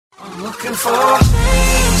Looking for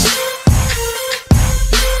change.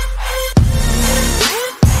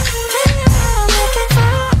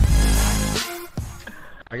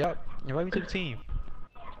 Y'all invite me to the team.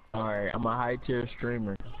 Alright, I'm a high tier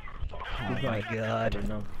streamer. Oh my god.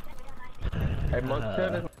 Hey, most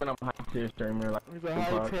of the when I'm a high tier streamer, like He's a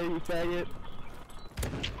high tier, you faggot.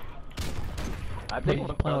 I They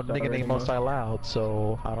think playing with a nigga named Mostiloud,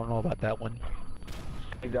 so I don't know about that one.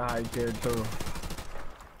 He's a high tier too.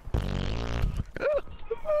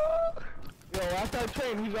 Yo, last I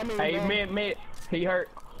trained, he's running. Hey, mid, he hurt.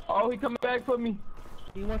 Oh, he coming back for me.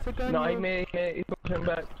 He wants to gun No, you. he mid, he's coming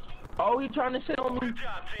back. Oh, he trying to sit on me. Good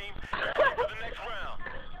job, team. For the next round.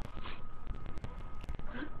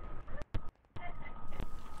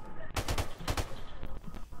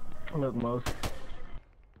 Look, Most.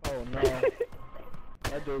 Oh no.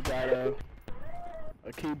 That dude got a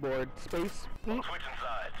keyboard space. Switching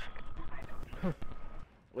sides.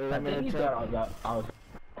 Wait, I I'm think gonna he check. thought I was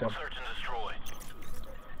Search and destroy.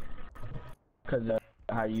 cause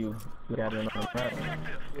how you look at it on the map.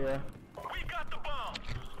 Yeah. We got the bomb.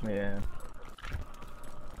 Yeah.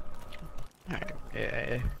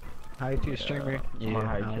 Yeah. High tier streamer? Yeah,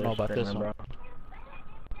 I don't know about this one. Bro.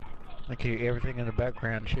 I can hear everything in the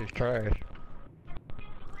background. Shit's trash.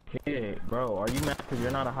 Yeah, bro, are you mad cause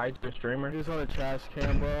you're not a high tier streamer? He's on a trash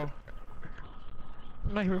can, bro.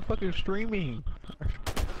 I'm not even fucking streaming.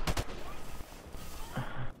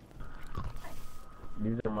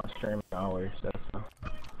 These are my streaming hours, that's all.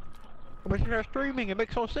 But you're not streaming. It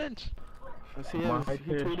makes no sense. Let's see My his, high he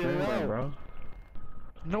tier tweeted it streamer, out. bro.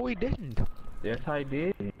 No, he didn't. Yes, I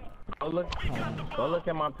did. Go look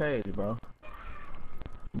at my page, bro.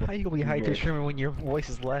 How you gonna be a high tier streamer when your voice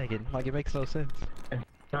is lagging? Like, it makes no sense. It's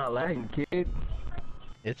not lagging, kid.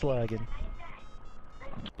 It's lagging.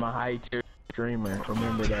 My high tier streamer,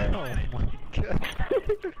 remember that. Oh my god.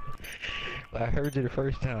 I heard you the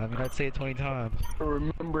first time. You not say it 20 times.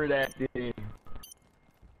 Remember that, dude.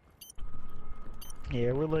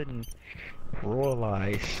 Yeah, we're letting Royal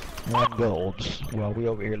Ice win golds while we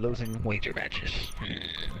over here losing wager matches.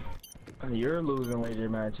 You're losing wager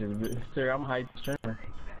matches, but sir, I'm a high tier streamer.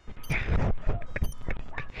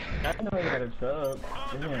 I know you got a sub.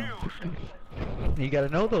 Damn. You gotta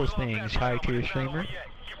know those things, high tier streamer. Get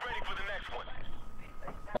ready for the next one.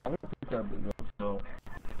 I'm gonna pick up the so.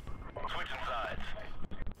 Switching sides.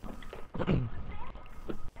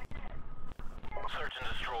 Search and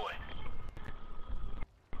destroy.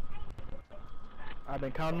 I've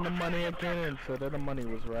been counting the money again and so that the money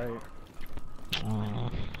was right.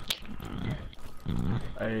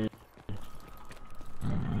 Hey.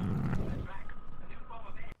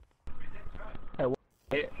 Hey, what?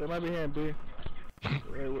 They might be here in B.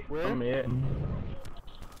 Where? I'm it.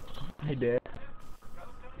 Hey, Dad.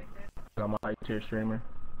 I'm a high tier streamer.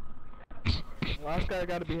 Last guy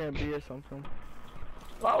gotta be here in B or something.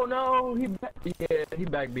 Oh no, he back. Yeah, he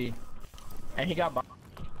back B, and he got.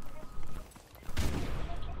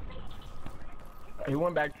 He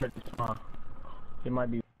went back to the spawn. He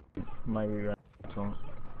might be right. So.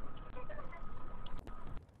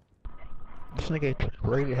 This nigga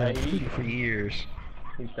rated had Hey. tweeted for years.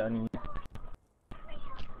 He's studying.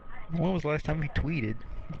 When was the last time he tweeted?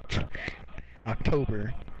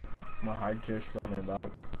 October. My high tier streamer,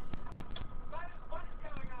 dog.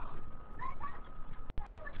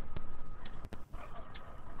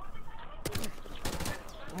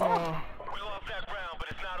 Oh, We lost that round, but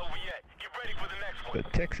it's not over yet. Get ready for the next one.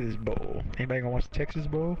 The Texas Bowl. Anybody gonna watch the Texas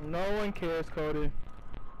Bowl? no one cares, Cody.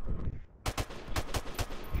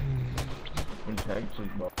 In Texas,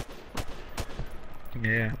 bro.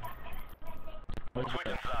 Yeah.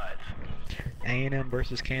 Switching sides. A&M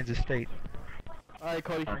versus Kansas State. Alright,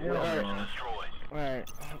 Cody. Alright. Alright. Destroy. Alright.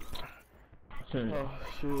 Oh,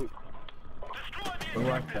 shoot. Destroy the We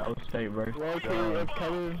watched the Oak State versus. Low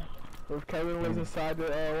key, if Kevin lives inside the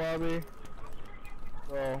lobby,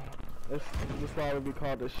 well, this lobby would be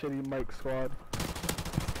called the Shitty Mike Squad.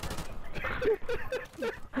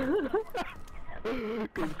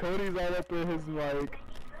 Cause Cody's all up in his mic.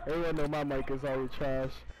 Everyone know my mic is always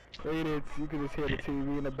trash. You can just hear the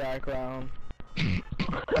TV in the background. You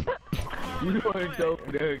want to go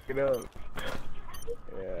hook it up.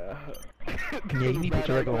 Yeah. Yeah, you need to put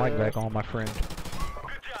your regular mic back on, my friend.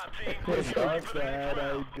 Good job, team. It's a bad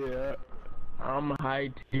idea. I'm high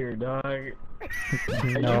tier, dog.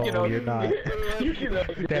 No, you're not. You can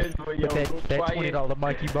That $20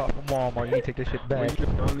 mic you bought from Walmart, you need to take this shit back. You're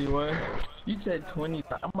the only one. You said 20.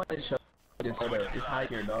 I'm gonna show you this. It's high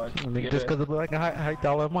tier, dog. I mean, just because it's like a high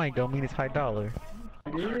dollar mic don't mean it's high dollar.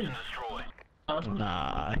 It is. Destroy.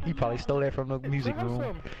 Nah, he probably stole that from the music Have room.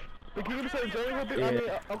 some. Hey, can you give me some drink with it? Yeah. I mean,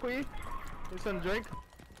 Uncle E? Give me some drink?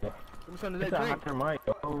 Give me some of that It's a drink. higher mic.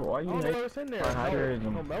 Oh, why I you don't know hate what's in there. my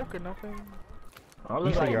hydrism? No milk or nothing. I You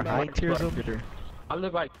look say like your high tiers of? I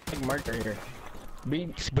look like Mercury here.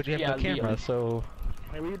 But you have no camera, so...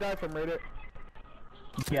 Hey, will you die from Reddit?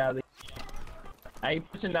 Yali. I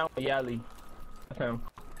ain't pushing down with Yali. That's him.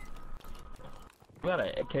 We got an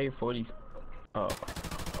AK-40. Oh.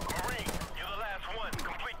 Marine, you're the last one.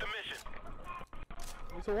 Complete the mission.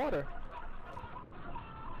 Need some water.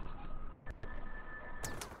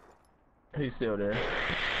 He's still there.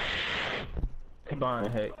 Come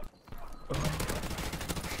on, hey.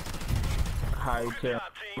 High Good tier. job,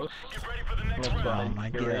 team. Get ready for the next round. Oh my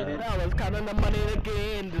god. That was kind of the money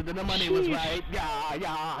again. The money was right. Yeah,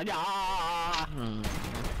 yeah, yeah.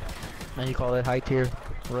 Now you call it high tier?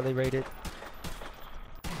 Really rated?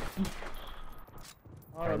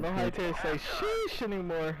 I don't know how to say sheesh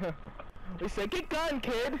anymore. We say, get gun,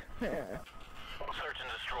 kid. Search and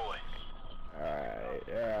destroy. Alright,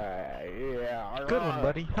 yeah, alright. Good one,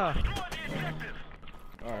 buddy. Huh. Destroy the objective.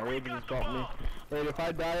 Alright, Raven just bumped me. Wait, if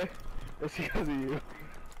I die, it's because of you.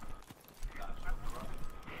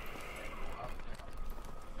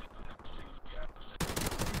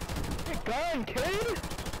 Get gun, kid!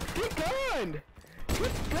 Get gun!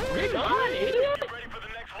 Get gun! Get on, idiot! Get ready for the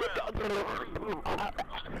next round.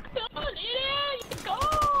 Come on, idiot! Go!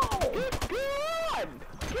 Get gun!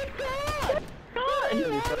 Get gun!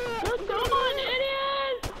 Come on,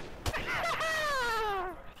 idiot!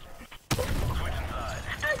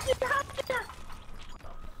 Switching sides.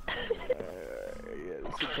 Yeah,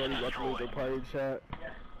 this is Cody about to lose the party chat.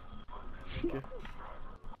 Defend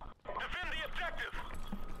the objective.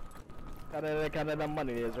 Kinda the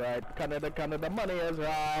money is right. Kinda the money is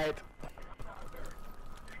right.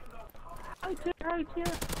 Right here.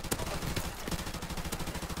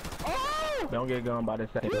 Oh! Don't get going by the You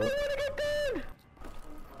second. really wanna get gun?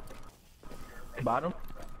 Bottom?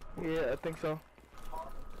 Yeah, I think so.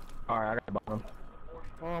 Alright, I got the bottom.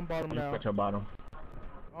 Oh, I'm bottom You now. put your bottom.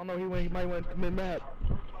 I don't know, he might went to mid-map.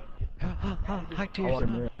 High I tiers. want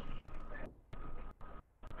Huh? to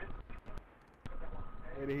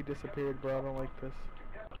Wait, he disappeared, bro. I don't like this.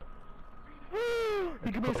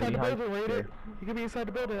 He could be Cody inside the high building, Rated. tier. He could be inside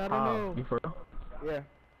the building. I don't know. You for real? Yeah. Alright,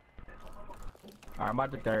 I'm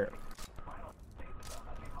about to third.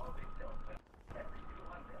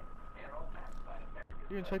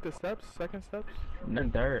 You can check the steps, second steps.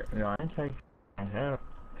 Then third. No, I ain't checking. Hell.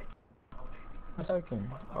 I'm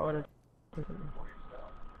checking. I would've. Yeah,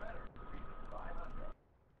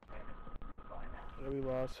 we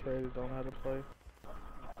lost. Rated don't know how to play.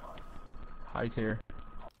 High tier.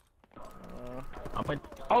 Uh, I'm a.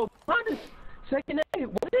 Oh, what? Second A.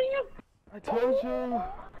 What are you? I told you.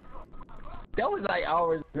 That was like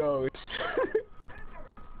hours ago.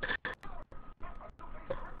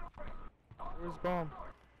 Where's bomb?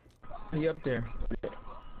 He up there.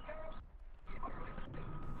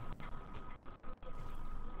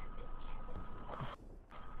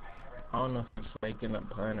 I don't know if he's faking up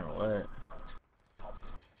playing or what.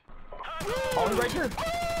 Oh, he's right here.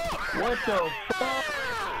 What the fuck?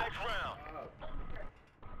 Next round.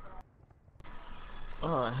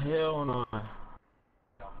 Oh, hell no.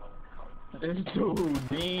 This dude,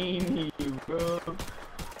 Beanie, bro.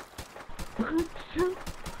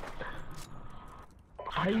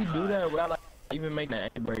 How you do that without like even making an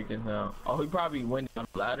egg break and sound? Oh, he probably went down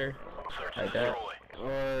the ladder Search and like that. destroy.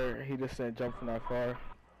 Or he just didn't jump from that far.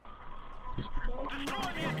 Destroy the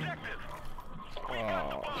objective.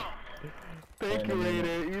 Oh. Thank you,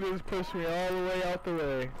 Rated. You just pushed me all the way out the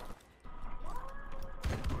way.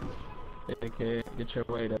 Hey kid, get your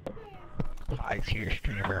weight up. High tier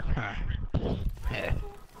streamer. Huh. Yeah.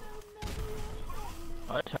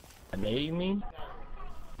 Oh, that's how you need me?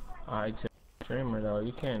 Alright, streamer though,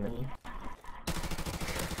 you can't name me.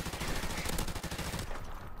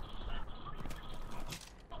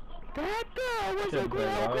 That was a Should've girl, been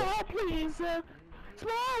out. girl, please. Small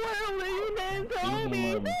world, lean and throw Easy me,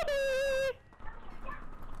 money. baby.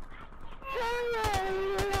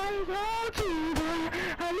 I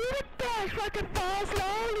need a dash so I can fall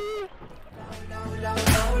slowly. low, low,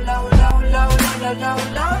 low, low, low, low, low,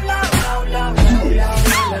 low.